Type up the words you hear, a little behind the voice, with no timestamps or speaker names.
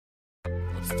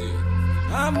Still,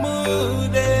 I'm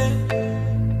moody.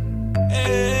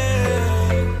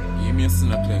 Hey. Give me a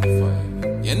snap like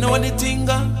fire. You know the thing,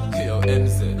 yo,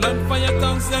 NZ. Bloodfiyah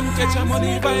tongues them catch a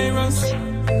money virus.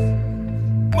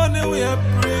 Money we are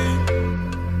free.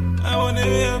 I wanna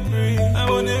be free. I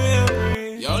wanna be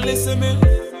free. Yo, listen me.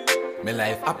 Me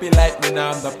life happy like me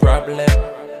now the problem. Me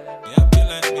happy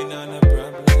like me now the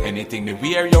problem. Anything me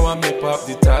wear, you want me pop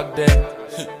the tag them.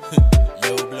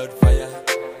 Yo, bloodfiyah.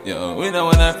 Yo, we don't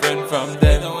want a friend from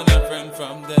them. We don't want a friend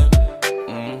from them.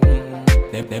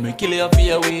 Them we kill you for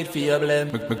your weed, for your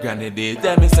blend. My granny did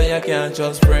tell me say you can't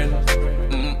trust friends.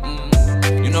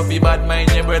 You know fi bad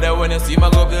mind your brother when you see my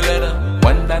go up the leather.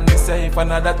 One than me say if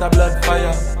another a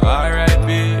bloodfiyah. Alright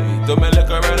baby, do me like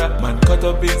a brother. Man cut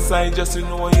up inside just to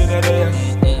know you not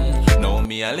there. Know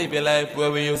me I live your life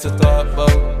where we used to talk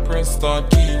about. Press start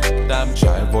key, damn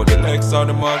try but the legs on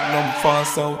the magnum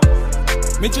fast out.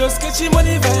 Me just catch your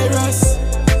money virus.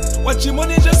 Watch your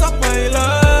money just up pile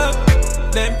up.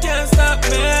 Them can't stop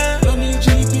me. Don't need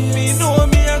GPS. Me know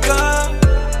me a god.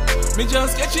 Me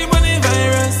just catch your money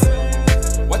virus.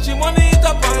 Watch your money hit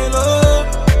a pile up.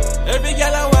 Every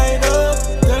girl a wind up.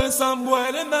 Tell some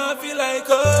boy they not feel like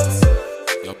us.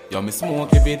 Yo, me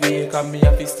smoke every day cause me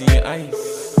have to stay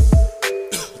ice.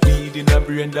 Weed in a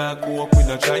brain that go up with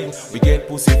no child. We get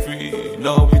pussy free,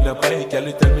 now with a bike. Girl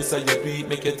you tell me so you beat,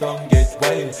 make your tongue get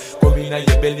wild. Come in at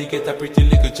your belly, get a pretty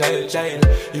little child.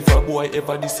 If a boy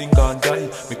ever this thing gon' die.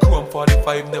 Me chrome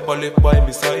 45 never left by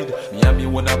my side. Me and me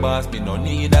wanna boss, me no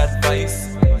need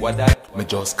advice. What that? Me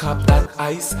just cop that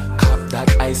ice,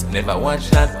 never watch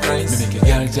that price. Me make a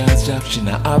girl dance drop, she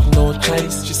not have no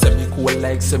choice. She say me cool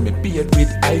like say me beard with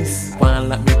ice. One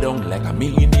lock me down like a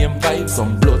millennium vibe.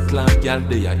 Some blood clamp girl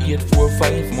they are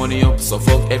 845. Money up so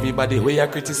fuck everybody where I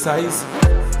criticize.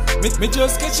 Me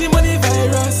just catch your money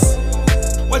virus.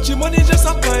 Watch your money just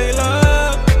a pile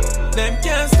up. Them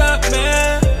can't stop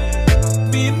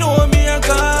me. Me know me a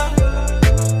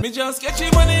god. Me just catch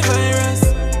your money virus.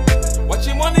 Watch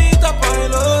your money hit a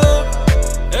pile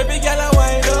up. Every girl a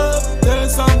wind up. Tell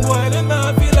some boy they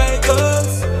not feel like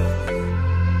us.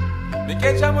 Me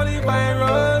catch your money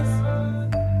virus.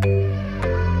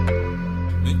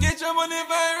 Me catch your money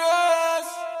virus.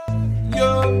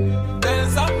 Yo, tell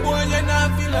some boy you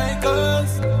not feel like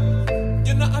us.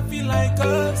 You not feel like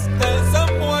us. Tell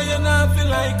some boy you not feel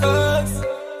like us.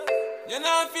 You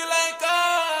not feel like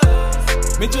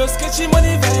us. Me just catch your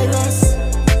money virus.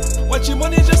 Watch your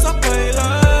money just a pile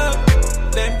up.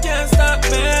 Them can't stop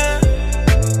me.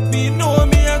 Me know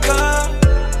me a god.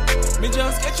 Me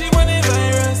just catch your money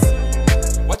virus.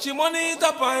 Watch your money hit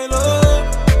a pile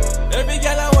up. Every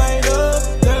girl a wind up.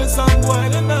 Tell some boy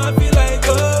they not feel